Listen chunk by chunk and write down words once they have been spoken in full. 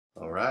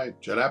All right,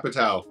 Judd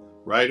Apatow,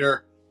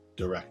 writer,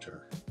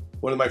 director.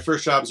 One of my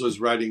first jobs was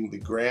writing the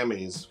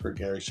Grammys for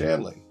Garry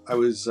Shandling. I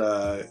was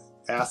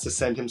asked to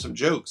send him some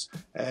jokes,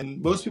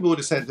 and most people would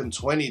have sent him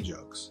 20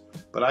 jokes.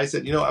 But I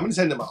said, I'm going to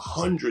send him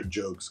 100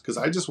 jokes because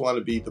I just want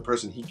to be the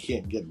person he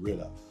can't get rid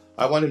of.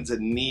 I want him to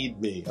need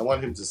me. I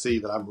want him to see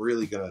that I'm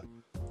really going to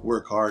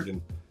work hard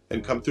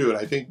and come through. And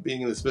I think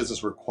being in this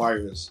business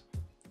requires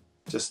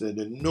just an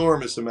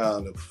enormous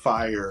amount of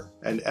fire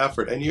and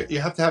effort. And you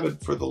have to have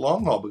it for the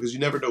long haul because you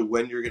never know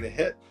when you're going to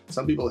hit.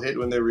 Some people hit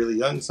when they're really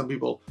young. Some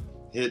people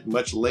hit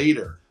much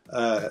later.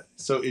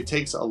 So it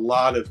takes a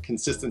lot of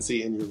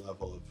consistency in your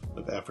level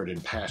of effort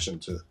and passion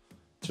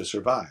to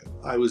survive.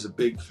 I was a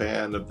big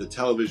fan of the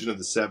television of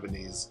the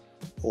 70s,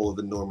 all of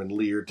the Norman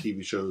Lear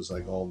TV shows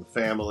like All in the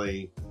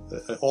Family,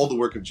 all the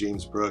work of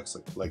James Brooks,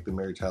 like the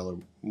Mary Tyler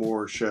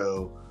Moore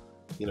Show.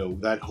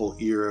 That whole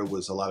era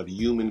was a lot of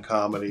human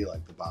comedy,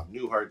 like the Bob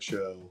Newhart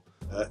Show.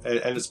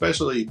 And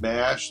especially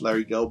MASH.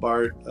 Larry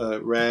Gelbart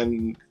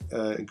ran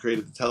and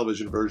created the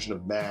television version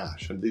of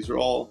MASH. And these were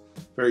all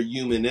very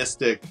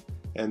humanistic,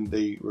 and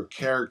they were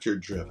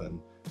character-driven.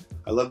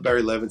 I love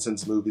Barry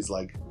Levinson's movies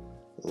like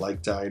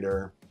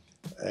Diner.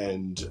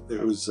 And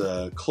there was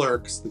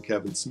Clerks, the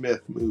Kevin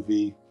Smith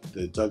movie,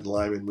 the Doug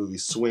Liman movie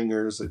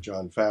Swingers that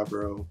Jon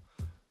Favreau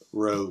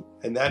wrote,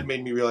 and that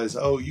made me realize,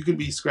 you can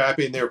be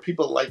scrappy, and there are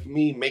people like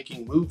me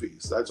making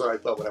movies. That's what I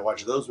thought when I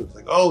watched those movies.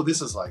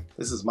 Like,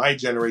 this is my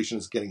generation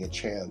is getting a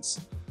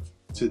chance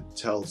to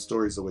tell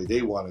stories the way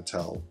they want to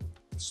tell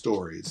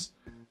stories.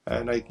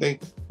 And I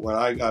think when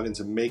I got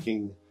into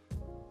making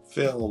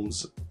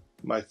films,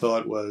 my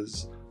thought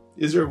was,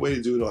 is there a way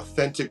to do an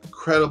authentic,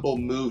 credible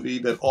movie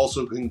that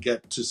also can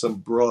get to some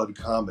broad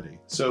comedy?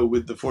 So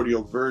with the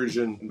 40-year-old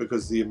version,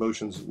 because the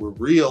emotions were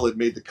real, it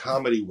made the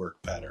comedy work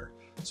better.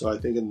 So I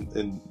think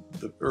in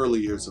the early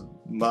years of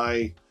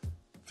my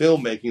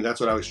filmmaking,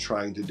 that's what I was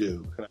trying to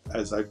do.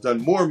 As I've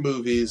done more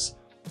movies,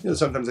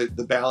 sometimes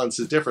the balance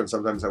is different.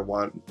 Sometimes I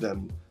want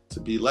them to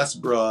be less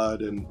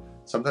broad, and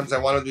sometimes I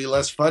want them to be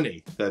less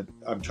funny. That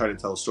I'm trying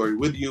to tell a story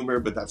with humor,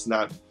 but that's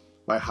not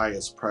my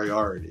highest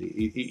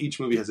priority. Each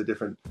movie has a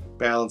different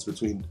balance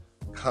between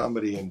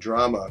comedy and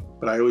drama,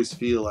 but I always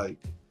feel like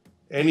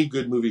any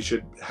good movie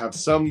should have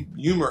some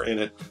humor in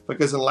it,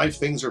 because in life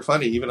things are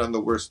funny. Even on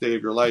the worst day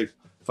of your life,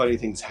 funny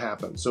things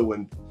happen. So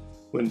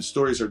when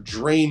stories are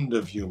drained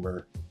of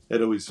humor,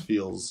 it always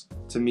feels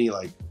to me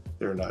like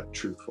they're not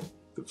truthful.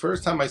 The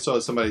first time I saw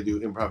somebody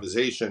do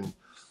improvisation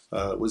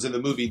was in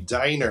the movie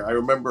Diner. I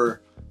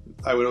remember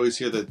I would always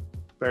hear that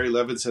Barry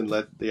Levinson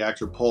let the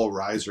actor Paul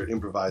Reiser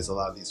improvise a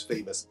lot of these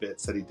famous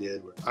bits that he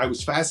did. I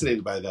was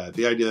fascinated by that,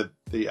 the idea that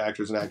the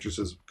actors and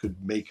actresses could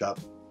make up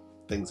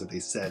things that they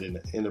said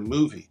in a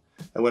movie.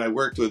 And when I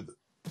worked with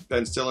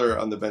Ben Stiller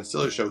on the Ben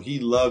Stiller Show, he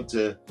loved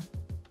to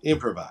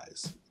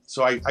improvise.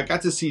 So I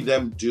got to see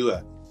them do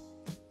it.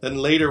 Then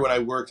later when I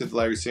worked at the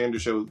Larry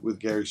Sanders Show with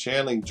Garry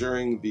Shandling,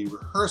 during the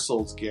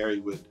rehearsals, Garry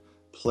would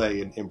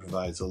play and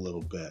improvise a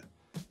little bit.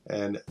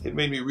 And it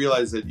made me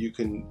realize that you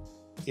can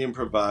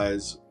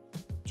improvise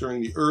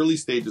during the early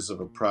stages of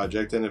a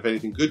project, and if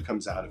anything good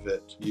comes out of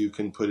it, you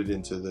can put it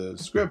into the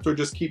script or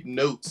just keep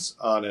notes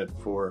on it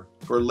for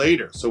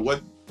later. So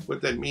what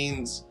that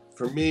means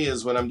for me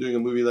is when I'm doing a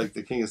movie like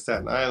The King of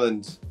Staten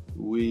Island,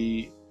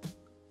 we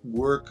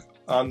work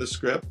on the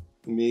script,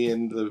 me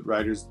and the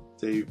writers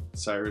Dave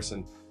Cyrus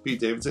and Pete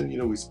Davidson.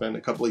 We spent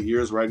a couple of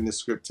years writing the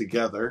script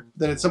together.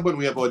 Then at some point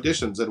we have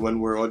auditions, and when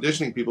we're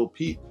auditioning people,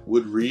 Pete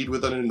would read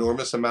with an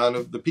enormous amount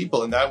of the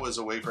people, and that was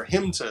a way for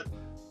him to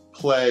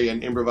play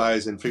and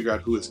improvise and figure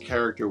out who his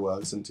character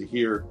was, and to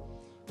hear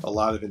a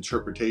lot of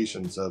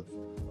interpretations of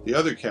the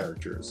other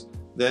characters.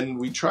 Then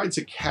we tried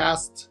to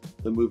cast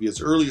the movie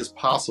as early as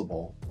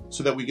possible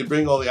so that we could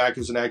bring all the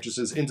actors and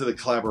actresses into the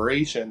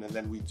collaboration, and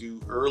then we do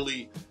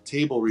early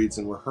table reads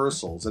and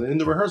rehearsals. And in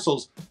the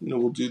rehearsals,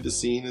 we'll do the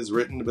scene as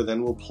written, but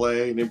then we'll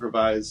play and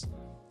improvise,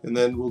 and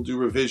then we'll do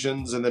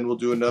revisions, and then we'll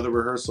do another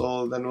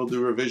rehearsal, and then we'll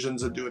do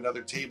revisions and do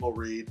another table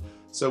read.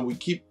 So we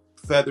keep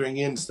feathering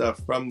in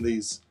stuff from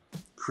these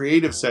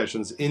creative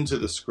sessions into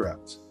the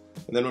script.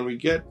 And then when we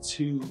get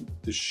to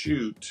the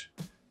shoot,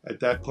 at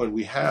that point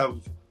we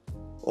have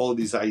all of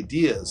these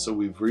ideas. So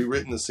we've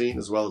rewritten the scene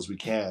as well as we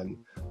can,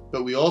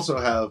 but we also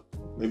have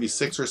maybe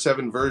 6 or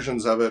 7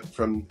 versions of it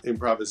from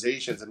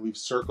improvisations, and we've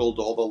circled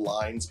all the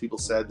lines people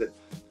said that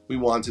we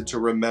wanted to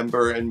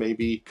remember, and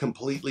maybe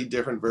completely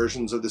different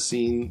versions of the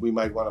scene we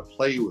might want to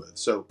play with.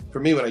 So for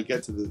me, when I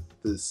get to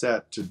the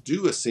set to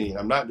do a scene,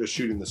 I'm not just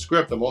shooting the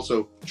script, I'm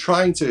also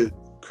trying to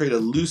create a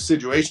loose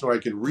situation where I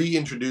can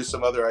reintroduce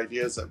some other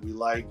ideas that we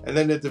like, and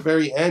then at the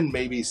very end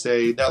maybe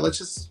say, now let's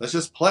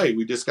just play.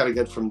 We just got to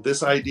get from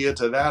this idea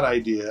to that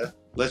idea.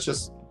 Let's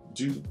just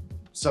do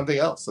something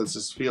else. Let's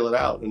just feel it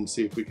out and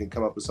see if we can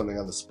come up with something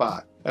on the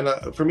spot. And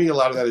for me, a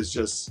lot of that is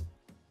just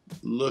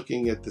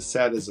looking at the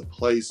set as a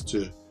place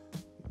to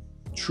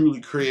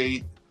truly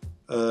create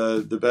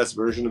the best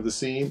version of the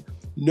scene,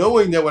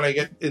 knowing that when I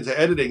get into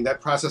editing, that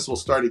process will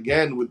start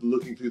again with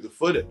looking through the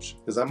footage,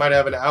 because I might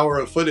have an hour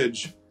of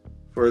footage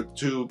for a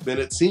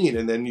 2-minute scene,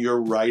 and then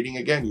you're writing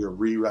again. You're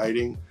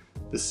rewriting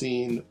the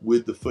scene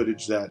with the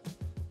footage that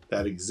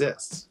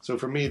exists. So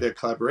for me, the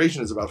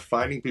collaboration is about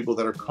finding people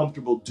that are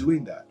comfortable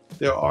doing that.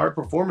 There are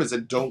performers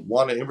that don't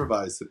want to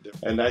improvise,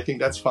 and I think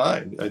that's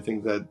fine. I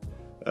think that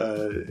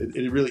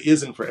it really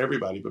isn't for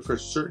everybody, but for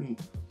certain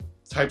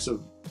types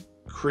of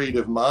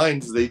creative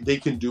minds, they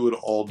can do it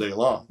all day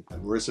long.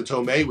 And Marissa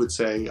Tomei would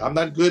say, I'm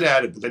not good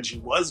at it, but then she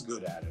was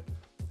good at it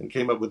and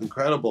came up with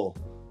incredible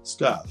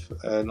stuff.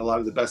 And a lot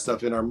of the best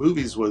stuff in our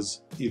movies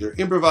was either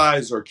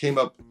improvised or came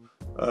up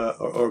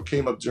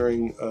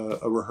during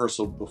a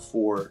rehearsal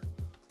before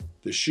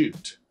the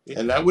shoot.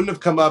 And that wouldn't have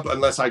come up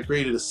unless I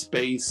created a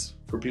space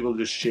for people to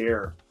just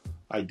share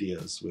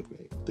ideas with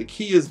me. The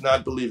key is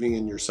not believing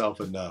in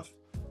yourself enough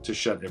to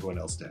shut everyone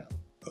else down.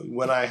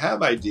 When I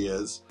have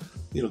ideas,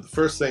 the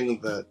first thing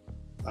that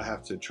I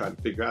have to try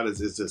to figure out is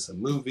this a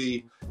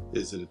movie?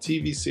 Is it a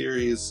TV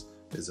series?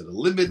 Is it a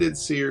limited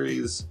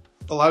series?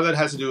 A lot of that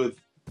has to do with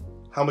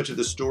how much of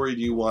the story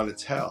do you want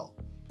to tell?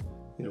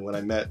 When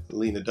I met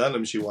Lena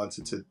Dunham, she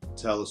wanted to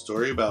tell a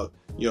story about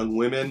young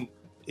women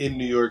in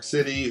New York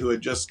City who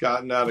had just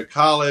gotten out of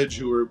college,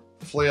 who were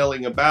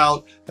flailing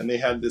about, and they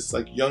had this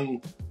like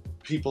young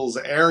people's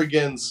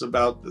arrogance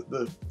about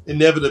the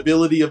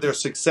inevitability of their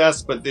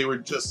success, but they were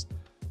just,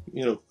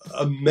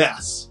 a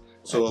mess.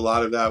 So a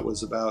lot of that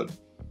was about,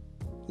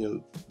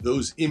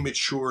 those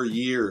immature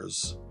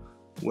years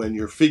when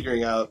you're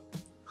figuring out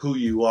who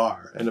you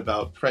are, and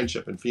about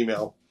friendship and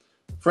female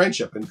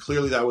friendship. And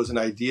clearly that was an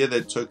idea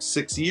that took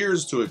 6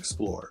 years to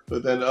explore.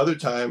 But then other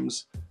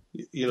times,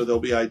 there'll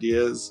be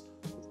ideas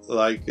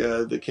like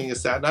The King of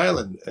Staten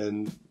Island.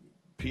 And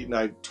Pete and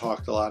I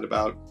talked a lot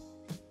about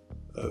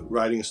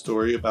writing a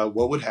story about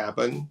what would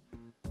happen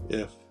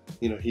if,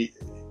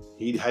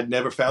 he had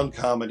never found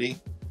comedy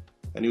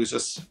and he was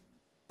just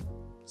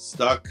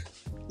stuck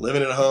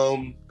living at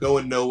home,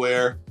 going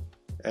nowhere.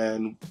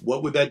 And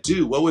what would that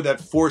do? What would that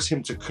force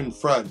him to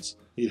confront?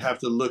 He'd have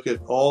to look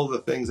at all the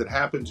things that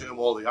happened to him,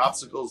 all the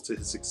obstacles to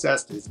his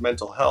success, to his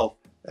mental health.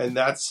 And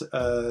that's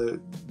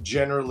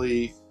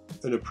generally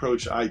an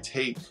approach I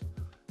take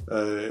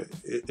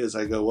as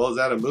I go, well, is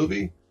that a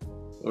movie?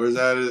 Or is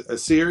that a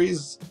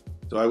series?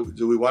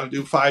 Do we want to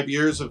do 5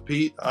 years of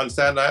Pete on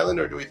Staten Island?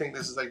 Or do we think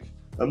this is like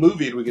a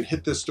movie and we can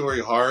hit this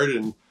story hard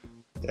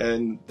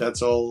and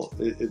that's all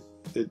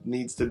it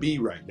needs to be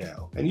right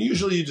now? And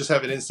usually you just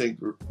have an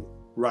instinct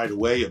right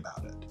away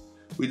about it.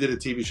 We did a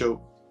TV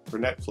show for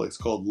Netflix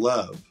called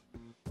Love,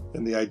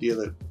 and the idea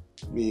that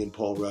me and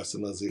Paul Russ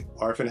and Leslie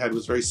Arfin had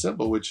was very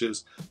simple, which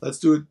is, let's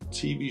do a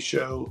TV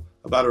show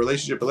about a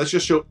relationship, but let's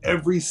just show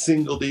every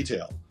single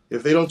detail.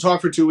 If they don't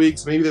talk for 2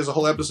 weeks, maybe there's a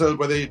whole episode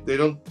where they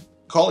don't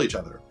call each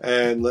other,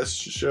 and let's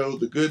show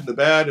the good and the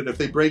bad. And if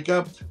they break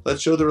up,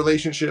 let's show the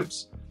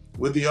relationships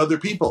with the other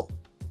people,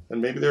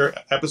 and maybe there are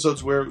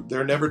episodes where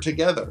they're never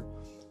together.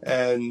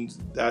 And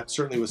that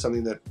certainly was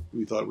something that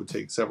we thought would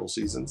take several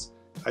seasons.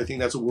 I think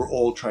that's what we're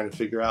all trying to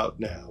figure out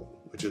now,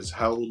 which is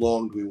how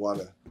long do we want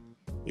to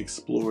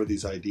explore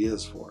these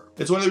ideas for?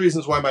 It's one of the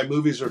reasons why my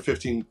movies are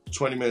 15,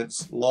 20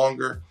 minutes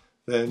longer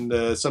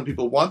than some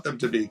people want them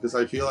to be, because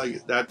I feel like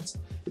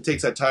it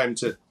takes that time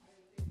to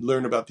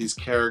learn about these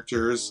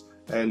characters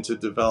and to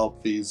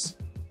develop these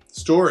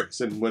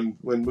stories. And when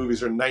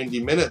movies are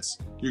 90 minutes,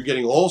 you're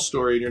getting all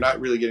story and you're not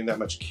really getting that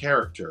much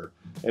character.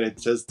 And it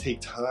does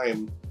take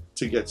time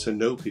to get to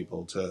know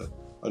people, to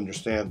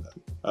understand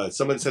them.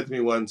 Someone said to me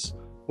once,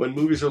 when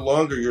movies are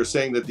longer, you're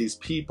saying that these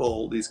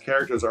people, these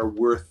characters are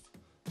worth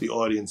the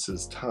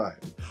audience's time.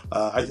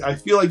 I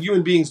feel like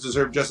human beings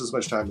deserve just as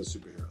much time as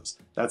superheroes.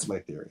 That's my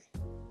theory.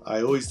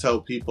 I always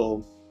tell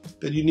people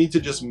that you need to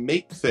just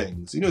make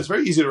things. It's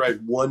very easy to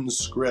write one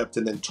script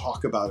and then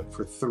talk about it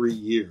for 3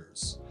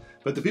 years.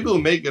 But the people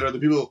who make it are the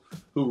people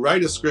who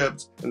write a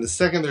script, and the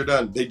second they're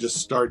done, they just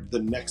start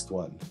the next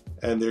one.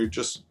 And they're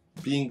just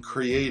being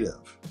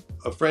creative.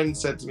 A friend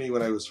said to me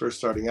when I was first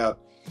starting out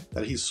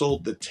that he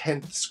sold the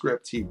 10th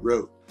script he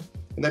wrote.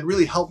 And that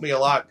really helped me a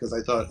lot, because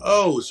I thought,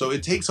 oh, so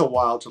it takes a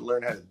while to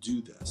learn how to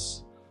do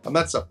this. I'm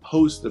not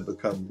supposed to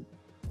become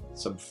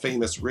some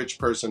famous rich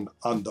person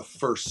on the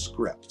first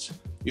script.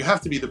 You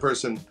have to be the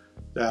person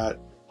that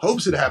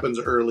hopes it happens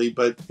early,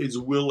 but is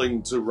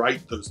willing to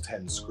write those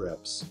 10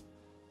 scripts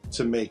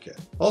to make it.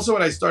 Also,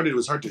 when I started, it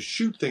was hard to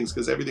shoot things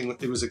because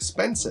it was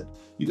expensive.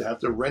 You'd have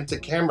to rent a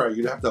camera,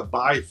 you'd have to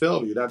buy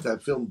film, you'd have to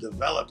have film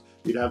developed,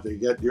 you'd have to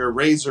get your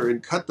razor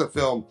and cut the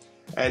film.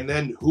 And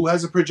then who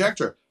has a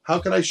projector? How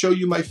can I show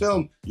you my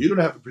film? You don't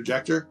have a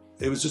projector.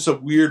 It was just a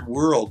weird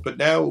world. But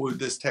now with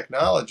this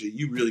technology,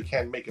 you really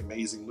can make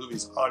amazing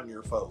movies on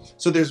your phone.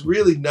 So there's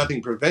really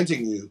nothing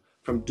preventing you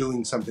from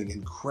doing something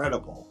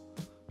incredible,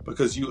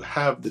 because you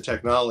have the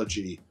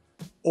technology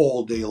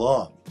all day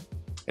long.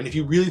 And if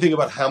you really think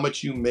about how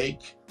much you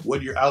make,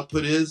 what your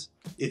output is,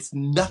 it's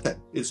nothing.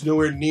 It's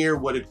nowhere near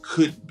what it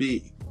could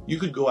be. You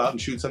could go out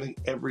and shoot something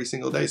every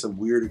single day, some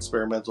weird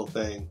experimental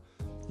thing.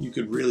 You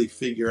could really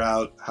figure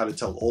out how to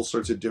tell all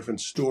sorts of different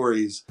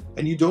stories,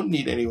 and you don't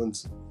need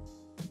anyone's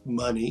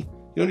money.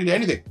 You don't need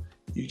anything.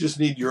 You just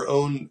need your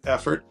own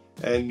effort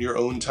and your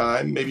own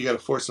time. Maybe you got to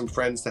force some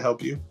friends to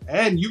help you.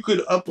 And you could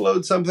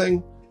upload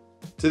something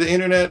to the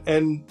internet,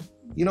 and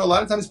you know, a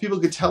lot of times people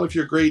could tell if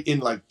you're great in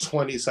like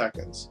 20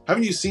 seconds.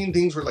 Haven't you seen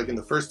things where like in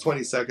the first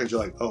 20 seconds, you're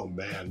like, oh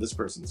man, this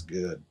person's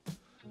good.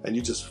 And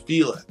you just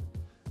feel it.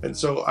 And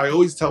so I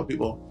always tell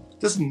people,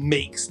 just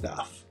make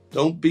stuff.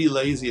 Don't be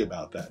lazy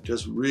about that.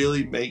 Just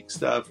really make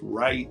stuff,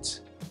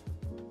 write,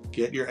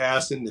 get your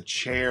ass in the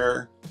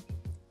chair.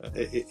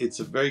 It's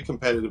a very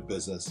competitive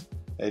business,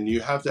 and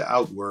you have to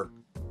outwork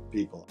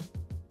people.